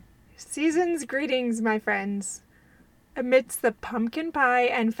Season's greetings, my friends. Amidst the pumpkin pie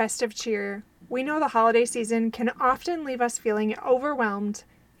and festive cheer, we know the holiday season can often leave us feeling overwhelmed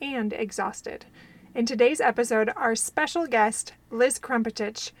and exhausted. In today's episode, our special guest, Liz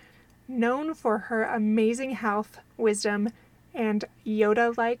Krmpotich, known for her amazing health, wisdom, and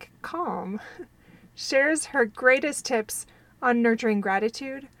Yoda-like calm, shares her greatest tips on nurturing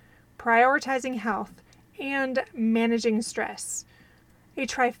gratitude, prioritizing health, and managing stress. A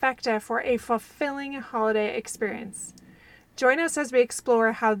trifecta for a fulfilling holiday experience. Join us as we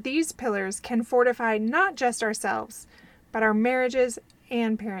explore how these pillars can fortify not just ourselves, but our marriages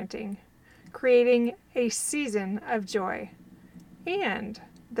and parenting, creating a season of joy and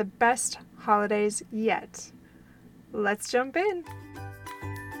the best holidays yet. Let's jump in.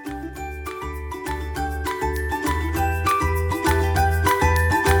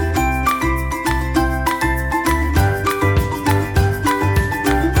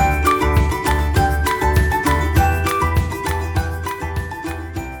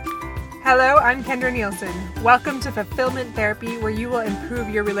 Hello, I'm Kendra Nielsen. Welcome to Fulfillment Therapy, where you will improve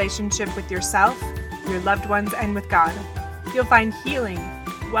your relationship with yourself, your loved ones, and with God. You'll find healing,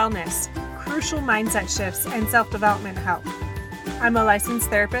 wellness, crucial mindset shifts, and self-development help. I'm a licensed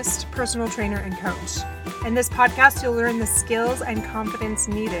therapist, personal trainer, and coach. In this podcast, you'll learn the skills and confidence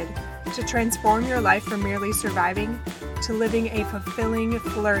needed to transform your life from merely surviving to living a fulfilling,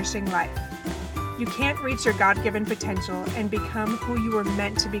 flourishing life. You can't reach your God-given potential and become who you were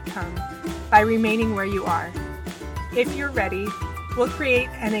meant to become by remaining where you are. If you're ready, we'll create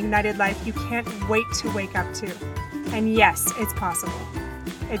an ignited life you can't wait to wake up to. And yes, it's possible.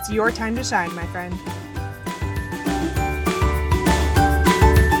 It's your time to shine, my friend.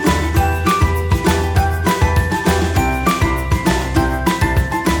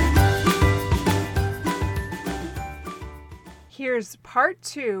 Here's part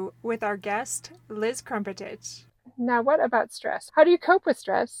 2 with our guest, Liz Krmpotich. Now, what about stress? How do you cope with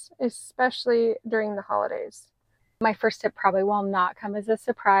stress, especially during the holidays? My first tip probably will not come as a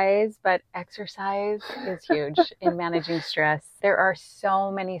surprise, but exercise is huge in managing stress. There are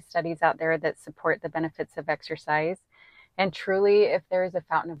so many studies out there that support the benefits of exercise. And truly, if there is a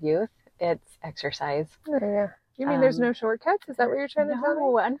fountain of youth, it's exercise. Oh, yeah. You mean there's no shortcuts? Is that what you're trying to tell me?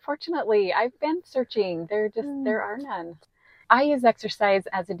 No, unfortunately, I've been searching. There are none. I use exercise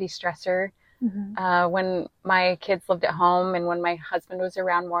as a de-stressor. Mm-hmm. When my kids lived at home and when my husband was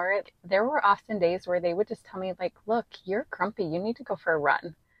around more, there were often days where they would just tell me, like, look, you're grumpy. You need to go for a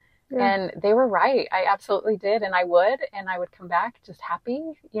run. Yeah. And they were right. I absolutely did. And I would come back just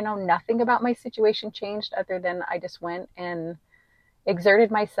happy. You know, nothing about my situation changed other than I just went and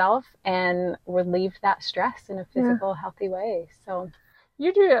exerted myself and relieved that stress in a physical, healthy way. So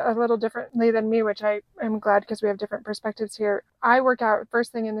you do it a little differently than me, which I am glad because we have different perspectives here. I work out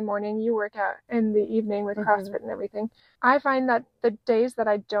first thing in the morning. You work out in the evening with CrossFit and everything. I find that the days that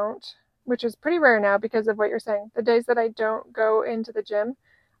I don't, which is pretty rare now because of what you're saying, the days that I don't go into the gym,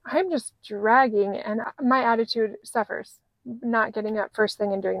 I'm just dragging and my attitude suffers not getting up first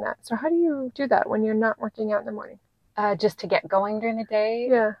thing and doing that. So how do you do that when you're not working out in the morning? Just to get going during the day?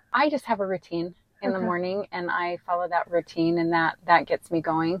 Yeah. I just have a routine in the morning and I follow that routine and that gets me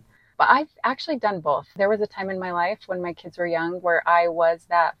going. But I've actually done both. There was a time in my life when my kids were young where I was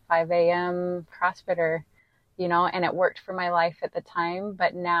that 5 a.m. CrossFitter, you know, and it worked for my life at the time.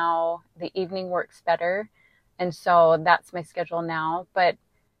 But now the evening works better. And so that's my schedule now. But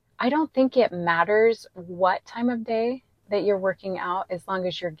I don't think it matters what time of day that you're working out as long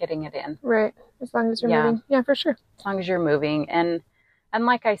as you're getting it in. Right. As long as you're moving. Yeah, for sure. As long as you're moving. And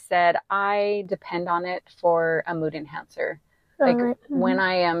like I said, I depend on it for a mood enhancer. When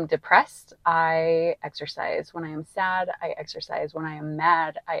I am depressed, I exercise. When I am sad, I exercise. When I am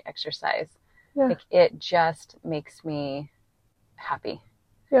mad, I exercise. Yeah. Like it just makes me happy.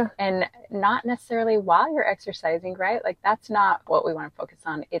 Yeah. And not necessarily while you're exercising, right? Like that's not what we want to focus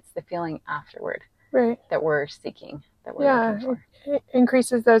on. It's the feeling afterward. Right. That we're seeking, that we're looking for. It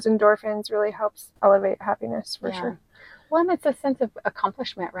increases those endorphins, really helps elevate happiness for sure. Well, and it's a sense of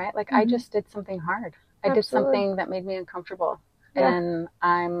accomplishment, right? Like I just did something hard. I did something that made me uncomfortable. Yeah. And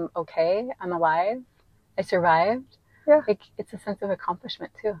I'm okay. I'm alive. I survived. Yeah. Like it's a sense of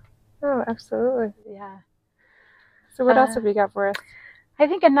accomplishment too. Oh, absolutely. Yeah. So what else have you got for us? I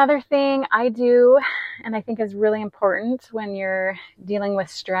think another thing I do, and I think is really important when you're dealing with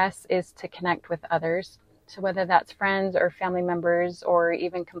stress, is to connect with others. So whether that's friends or family members or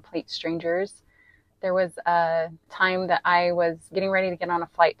even complete strangers, There was a time that I was getting ready to get on a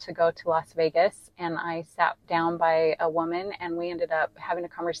flight to go to Las Vegas, and I sat down by a woman and we ended up having a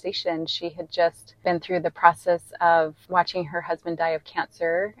conversation. She had just been through the process of watching her husband die of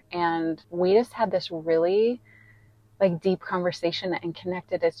cancer, and we just had this really like deep conversation and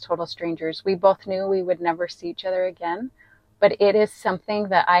connected as total strangers. We both knew we would never see each other again, but it is something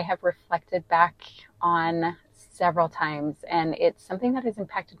that I have reflected back on several times, and it's something that has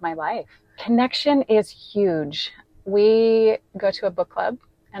impacted my life. Connection is huge. We go to a book club,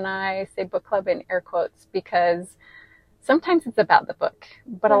 and I say book club in air quotes because sometimes it's about the book,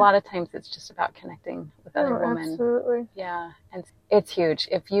 but a lot of times it's just about connecting with other women. Absolutely. Yeah, and it's huge.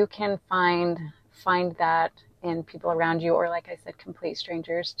 If you can find that in people around you, or like I said, complete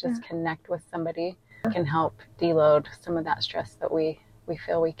strangers, just connect with somebody, can help deload some of that stress that we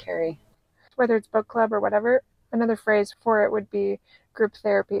feel we carry. Whether it's book club or whatever, another phrase for it would be group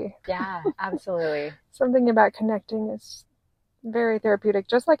therapy. Yeah, absolutely. Something about connecting is very therapeutic,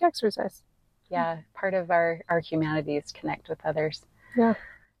 just like exercise. Yeah, part of our humanity is connect with others. Yeah.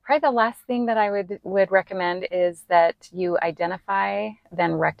 Probably the last thing that I would recommend is that you identify,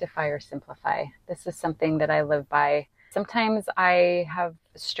 then rectify or simplify. This is something that I live by. Sometimes I have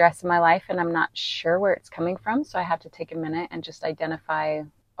stress in my life and I'm not sure where it's coming from, so I have to take a minute and just identify,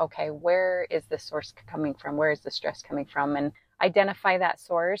 okay, where is the source coming from? Where is the stress coming from? And identify that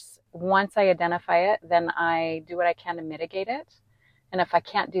source. Once I identify it, then I do what I can to mitigate it. And if I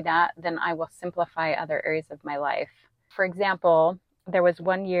can't do that, then I will simplify other areas of my life. For example, there was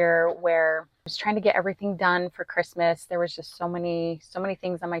one year where I was trying to get everything done for Christmas. There was just so many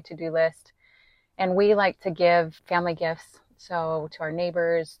things on my to-do list. And we like to give family gifts. So to our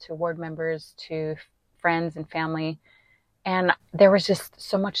neighbors, to ward members, to friends and family. And there was just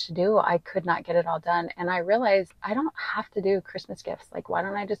so much to do. I could not get it all done. And I realized I don't have to do Christmas gifts. Like, why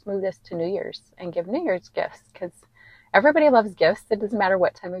don't I just move this to New Year's and give New Year's gifts? Because everybody loves gifts. It doesn't matter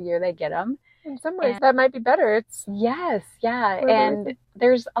what time of year they get them. In some ways, that might be better. Yes, yeah. And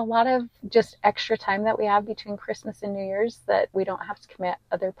there's a lot of just extra time that we have between Christmas and New Year's that we don't have to commit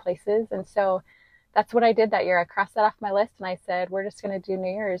other places. And so that's what I did that year. I crossed that off my list and I said, we're just going to do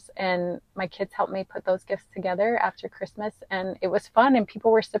New Year's. And my kids helped me put those gifts together after Christmas. And it was fun and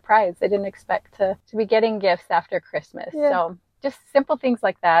people were surprised. They didn't expect to be getting gifts after Christmas. Yeah. So just simple things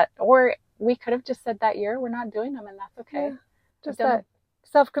like that. Or we could have just said that year, we're not doing them, and that's okay. Yeah. Just that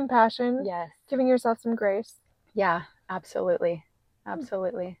self-compassion. Yes. Giving yourself some grace. Yeah, absolutely.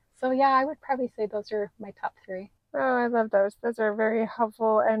 Absolutely. So yeah, I would probably say those are my top 3. Oh, I love those. Those are very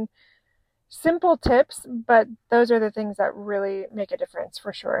helpful and simple tips, but those are the things that really make a difference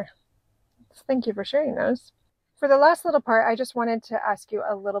for sure. So thank you for sharing those. For the last little part, I just wanted to ask you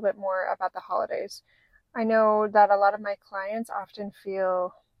a little bit more about the holidays. I know that a lot of my clients often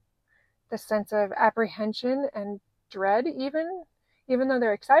feel the sense of apprehension and dread, even though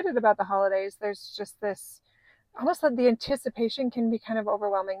they're excited about the holidays. There's just this, almost like the anticipation can be kind of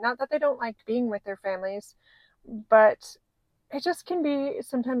overwhelming. Not that they don't like being with their families, but it just can be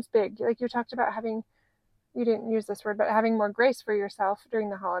sometimes big. Like you talked about having, you didn't use this word, but having more grace for yourself during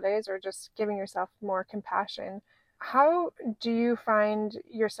the holidays, or just giving yourself more compassion. How do you find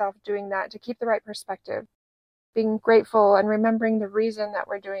yourself doing that to keep the right perspective? Being grateful and remembering the reason that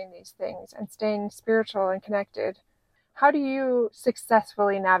we're doing these things and staying spiritual and connected. How do you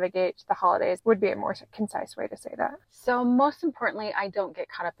successfully navigate the holidays would be a more concise way to say that. So most importantly, I don't get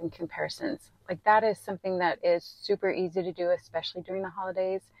caught up in comparisons. Like that is something that is super easy to do, especially during the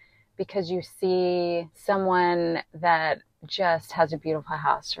holidays, because you see someone that just has a beautiful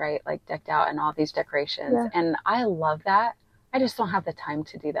house, right? Like decked out and all these decorations. Yeah. And I love that. I just don't have the time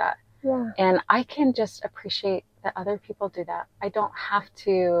to do that. Yeah. And I can just appreciate that other people do that. I don't have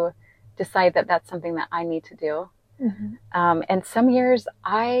to decide that that's something that I need to do. Mm-hmm. And some years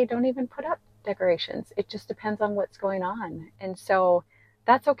I don't even put up decorations. It just depends on what's going on. And so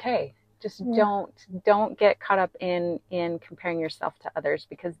that's okay. Just don't get caught up in comparing yourself to others,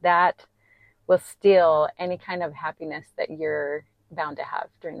 because that will steal any kind of happiness that you're bound to have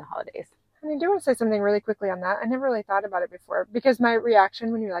during the holidays. And I do want to say something really quickly on that. I never really thought about it before, because my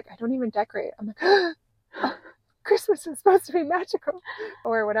reaction when you're like, I don't even decorate, I'm like, oh, Christmas is supposed to be magical,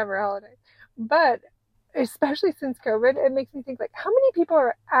 or whatever holiday. But especially since COVID, it makes me think, like, how many people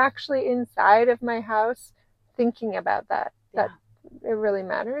are actually inside of my house thinking about that? Yeah. That it really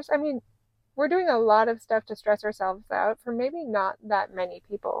matters. I mean, we're doing a lot of stuff to stress ourselves out for maybe not that many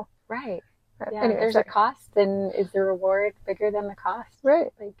people. Right. Yeah, anyway, there's a cost, and is the reward bigger than the cost?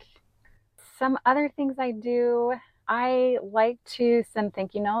 Right. Like, some other things I do, I like to send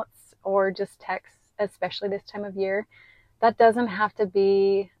thank you notes or just texts, especially this time of year. That doesn't have to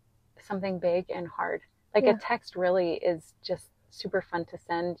be something big and hard. Like a text really is just super fun to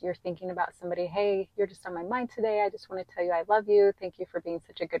send. You're thinking about somebody, hey, you're just on my mind today. I just want to tell you I love you. Thank you for being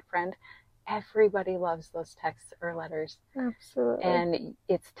such a good friend. Everybody loves those texts or letters. Absolutely. And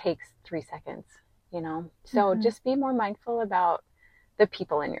it takes 3 seconds, So just be more mindful about the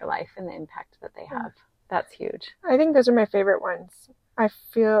people in your life and the impact that they have. That's huge. I think those are my favorite ones. I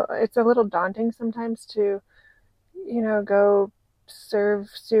feel it's a little daunting sometimes to, go serve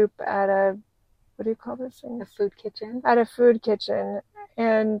soup at a, what do you call those things? A food kitchen. At a food kitchen.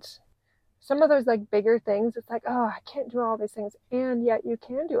 And some of those like bigger things, it's like, oh, I can't do all these things. And yet you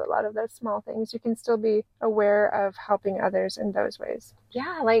can do a lot of those small things. You can still be aware of helping others in those ways.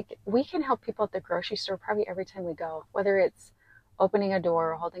 Yeah, like we can help people at the grocery store probably every time we go, whether it's opening a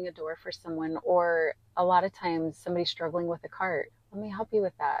door or holding a door for someone, or a lot of times somebody struggling with a cart. Let me help you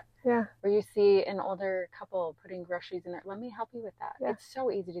with that. Yeah. Or you see an older couple putting groceries in there. Let me help you with that. Yeah. It's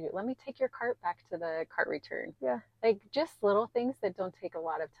so easy to do. Let me take your cart back to the cart return. Yeah. Like just little things that don't take a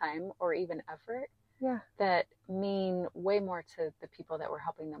lot of time or even effort. Yeah. That mean way more to the people that we're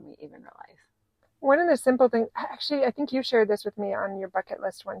helping than we even realize. One of the simple things, actually, I think you shared this with me on your bucket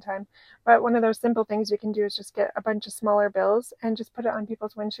list one time, but one of those simple things you can do is just get a bunch of smaller bills and just put it on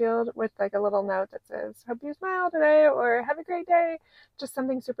people's windshield with like a little note that says, hope you smile today, or have a great day. Just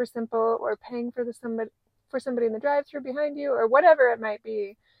something super simple, or paying for somebody in the drive-thru behind you, or whatever it might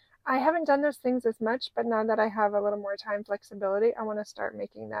be. I haven't done those things as much, but now that I have a little more time flexibility, I want to start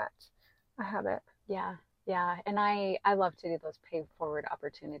making that a habit. Yeah. Yeah, and I love to do those pay forward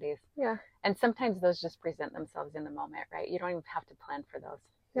opportunities. Yeah. And sometimes those just present themselves in the moment, right? You don't even have to plan for those.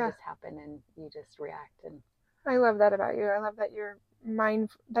 They just happen and you just react. And I love that about you. I love that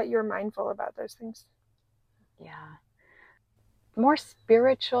you're mindful about those things. Yeah. More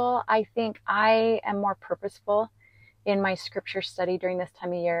spiritual, I think I am more purposeful in my scripture study during this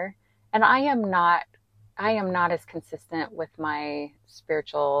time of year. And I am not as consistent with my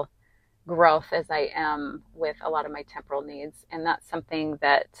spiritual growth as I am with a lot of my temporal needs, and that's something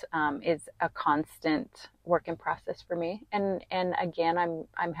that is a constant work in process for me. And again,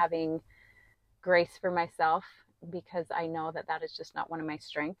 I'm having grace for myself because I know that is just not one of my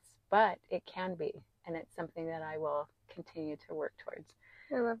strengths, but it can be, and it's something that I will continue to work towards.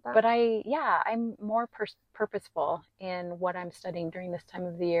 I love that. But I'm more purposeful in what I'm studying during this time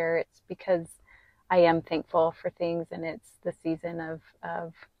of the year. It's because I am thankful for things, and it's the season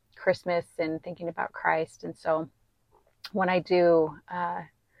of Christmas and thinking about Christ. And so when I do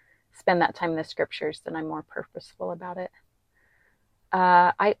spend that time in the scriptures, then I'm more purposeful about it.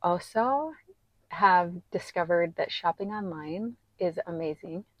 I also have discovered that shopping online is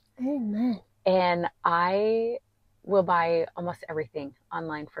amazing. Amen. And I will buy almost everything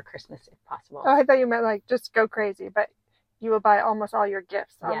online for Christmas if possible. Oh, I thought you meant like just go crazy, but you will buy almost all your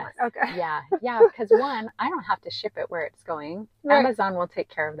gifts online. Yes. Okay. Yeah, because one, I don't have to ship it where it's going. Right. Amazon will take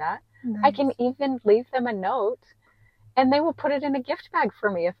care of that. Nice. I can even leave them a note, and they will put it in a gift bag for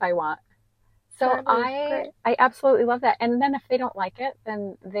me if I want. So I absolutely love that. And then if they don't like it,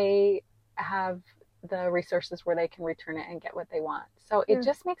 then they have the resources where they can return it and get what they want. So it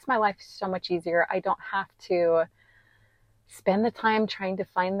just makes my life so much easier. I don't have to spend the time trying to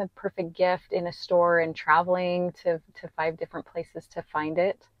find the perfect gift in a store and traveling to 5 different places to find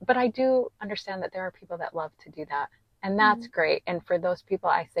it. But I do understand that there are people that love to do that. And that's great. And for those people,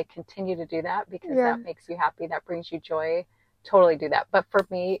 I say continue to do that because that makes you happy. That brings you joy. Totally do that. But for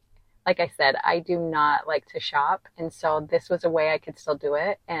me, like I said, I do not like to shop. And so this was a way I could still do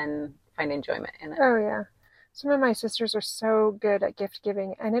it and find enjoyment in it. Oh, yeah. Some of my sisters are so good at gift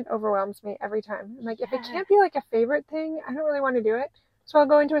giving, and it overwhelms me every time. I'm like, if it can't be like a favorite thing, I don't really want to do it. So I'll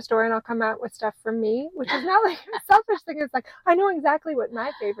go into a store and I'll come out with stuff from me, which is not like a selfish thing. It's like, I know exactly what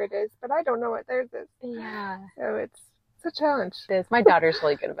my favorite is, but I don't know what theirs is. Yeah. So it's a challenge. It is. My daughter's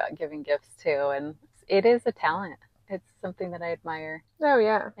really good about giving gifts too, and it is a talent. It's something that I admire. Oh,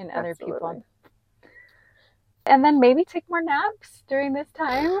 yeah. In other people. And then maybe take more naps during this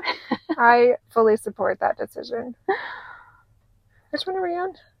time. I fully support that decision. Which one are we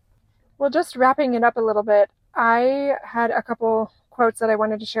on? Well, just wrapping it up a little bit, I had a couple quotes that I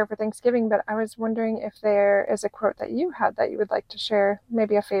wanted to share for Thanksgiving, but I was wondering if there is a quote that you had that you would like to share,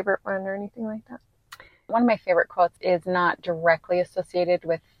 maybe a favorite one or anything like that. One of my favorite quotes is not directly associated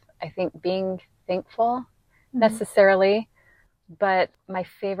with, I think, being thankful necessarily. But my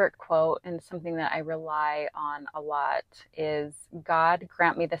favorite quote, and something that I rely on a lot, is God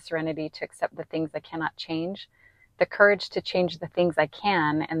grant me the serenity to accept the things I cannot change, the courage to change the things I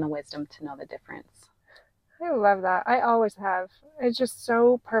can, and the wisdom to know the difference. I love that. I always have. It's just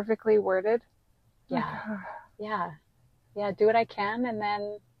so perfectly worded. Yeah. Yeah. Do what I can, and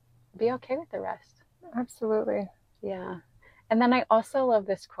then be okay with the rest. Absolutely. Yeah. And then I also love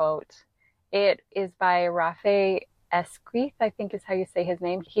this quote. It is by Rafe Esquith, I think is how you say his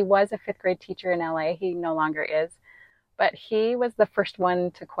name. He was a fifth grade teacher in LA. He no longer is. But he was the first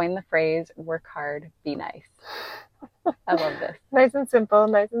one to coin the phrase, work hard, be nice. I love this. Nice and simple,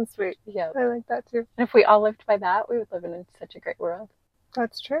 nice and sweet. Yeah. I like that too. And if we all lived by that, we would live in such a great world.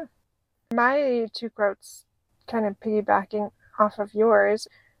 That's true. My two quotes, kind of piggybacking off of yours,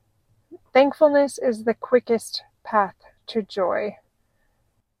 thankfulness is the quickest path to joy.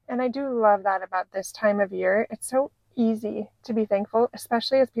 And I do love that about this time of year. It's so easy to be thankful,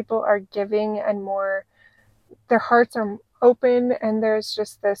 especially as people are giving and more, their hearts are open and there's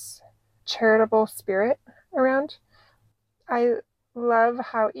just this charitable spirit around. I love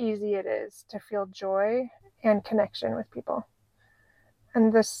how easy it is to feel joy and connection with people.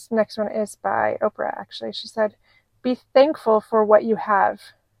 And this next one is by Oprah, actually. She said, be thankful for what you have.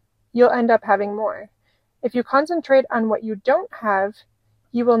 You'll end up having more. If you concentrate on what you don't have,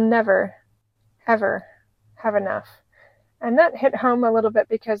 you will never, ever have enough. And that hit home a little bit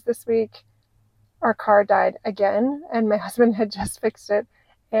because this week our car died again and my husband had just fixed it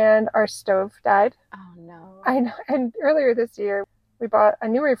and our stove died. Oh, no. I know. And earlier this year, we bought a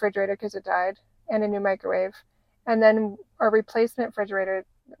new refrigerator because it died and a new microwave. And then our replacement refrigerator,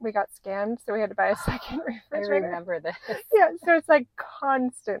 we got scammed, so we had to buy a second refrigerator. I remember this. Yeah, so it's like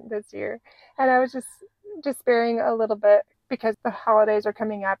constant this year. And I was just despairing a little bit because the holidays are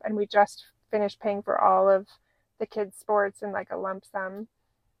coming up and we just finished paying for all of the kids' sports in like a lump sum.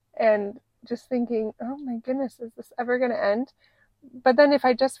 And just thinking, oh my goodness, is this ever going to end? But then if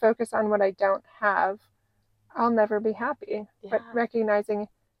I just focus on what I don't have, I'll never be happy. Yeah. But recognizing,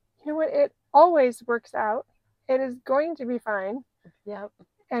 you know what, it always works out. It is going to be fine. Yep.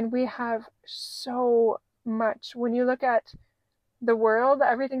 And we have so much. When you look at the world,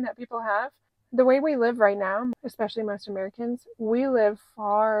 everything that people have, the way we live right now, especially most Americans, we live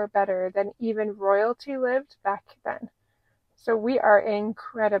far better than even royalty lived back then. So we are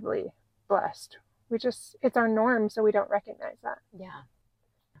incredibly blessed. It's our norm, so we don't recognize that. Yeah.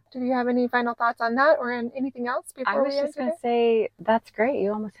 Do you have any final thoughts on that or on anything else before we end? I was just going to say, that's great.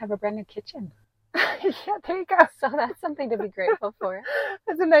 You almost have a brand new kitchen. Yeah, there you go. So that's something to be grateful for.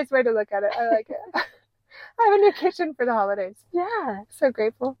 That's a nice way to look at it. I like it. I have a new kitchen for the holidays. Yeah. So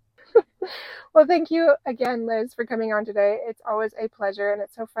grateful. Well, thank you again, Liz, for coming on today. It's always a pleasure, and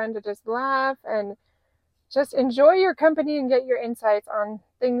it's so fun to just laugh and just enjoy your company and get your insights on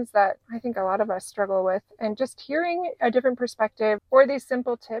things that I think a lot of us struggle with. And just hearing a different perspective or these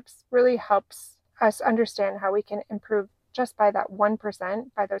simple tips really helps us understand how we can improve just by that 1%,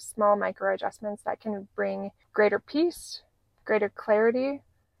 by those small micro adjustments that can bring greater peace, greater clarity,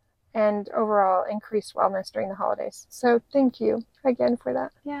 and overall increased wellness during the holidays. So thank you again for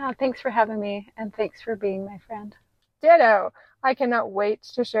that. Yeah, thanks for having me, and thanks for being my friend. Ditto. I cannot wait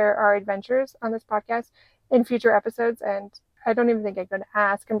to share our adventures on this podcast in future episodes, and I don't even think I'm going to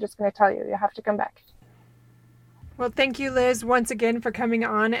ask. I'm just going to tell you. You have to come back. Well, thank you, Liz, once again for coming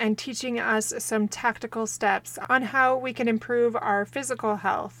on and teaching us some tactical steps on how we can improve our physical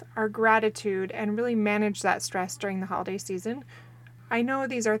health, our gratitude, and really manage that stress during the holiday season. I know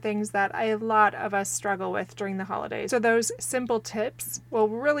these are things that a lot of us struggle with during the holidays. So those simple tips will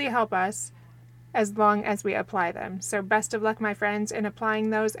really help us as long as we apply them. So best of luck, my friends, in applying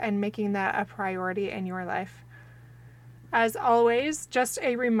those and making that a priority in your life. As always, just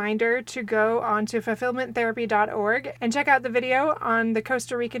a reminder to go on to fulfillmenttherapy.org and check out the video on the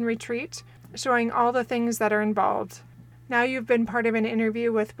Costa Rican retreat showing all the things that are involved. Now you've been part of an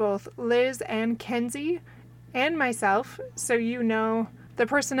interview with both Liz and Kenzie and myself, so you know the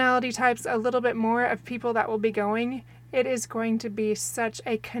personality types a little bit more of people that will be going. It is going to be such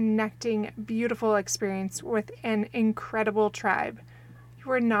a connecting, beautiful experience with an incredible tribe.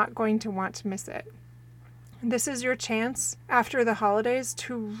 You are not going to want to miss it. This is your chance after the holidays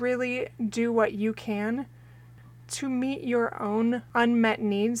to really do what you can to meet your own unmet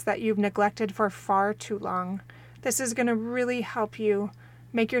needs that you've neglected for far too long. This is going to really help you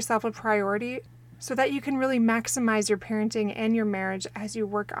make yourself a priority so that you can really maximize your parenting and your marriage as you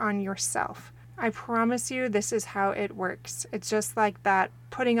work on yourself. I promise you this is how it works. It's just like that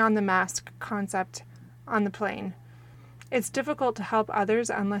putting on the mask concept on the plane. It's difficult to help others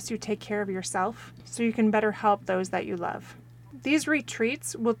unless you take care of yourself so you can better help those that you love. These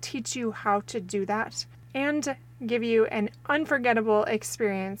retreats will teach you how to do that and give you an unforgettable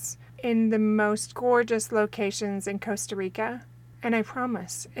experience in the most gorgeous locations in Costa Rica. And I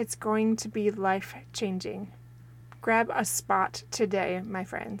promise it's going to be life-changing. Grab a spot today, my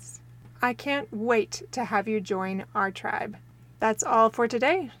friends. I can't wait to have you join our tribe. That's all for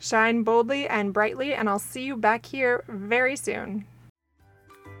today. Shine boldly and brightly, and I'll see you back here very soon.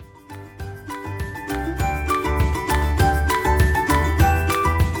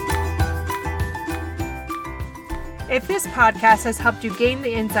 If this podcast has helped you gain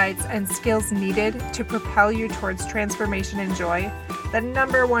the insights and skills needed to propel you towards transformation and joy, the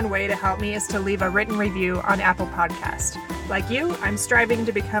number one way to help me is to leave a written review on Apple Podcast. Like you, I'm striving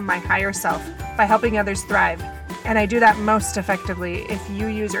to become my higher self by helping others thrive, and I do that most effectively if you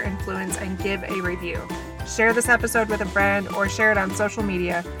use your influence and give a review. Share this episode with a friend or share it on social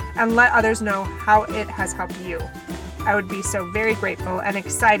media and let others know how it has helped you. I would be so very grateful and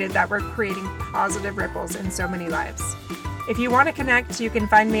excited that we're creating positive ripples in so many lives. If you want to connect, you can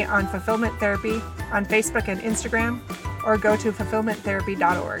find me on Fulfillment Therapy on Facebook and Instagram, or go to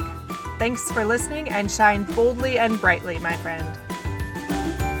fulfillmenttherapy.org. Thanks for listening, and shine boldly and brightly, my friend.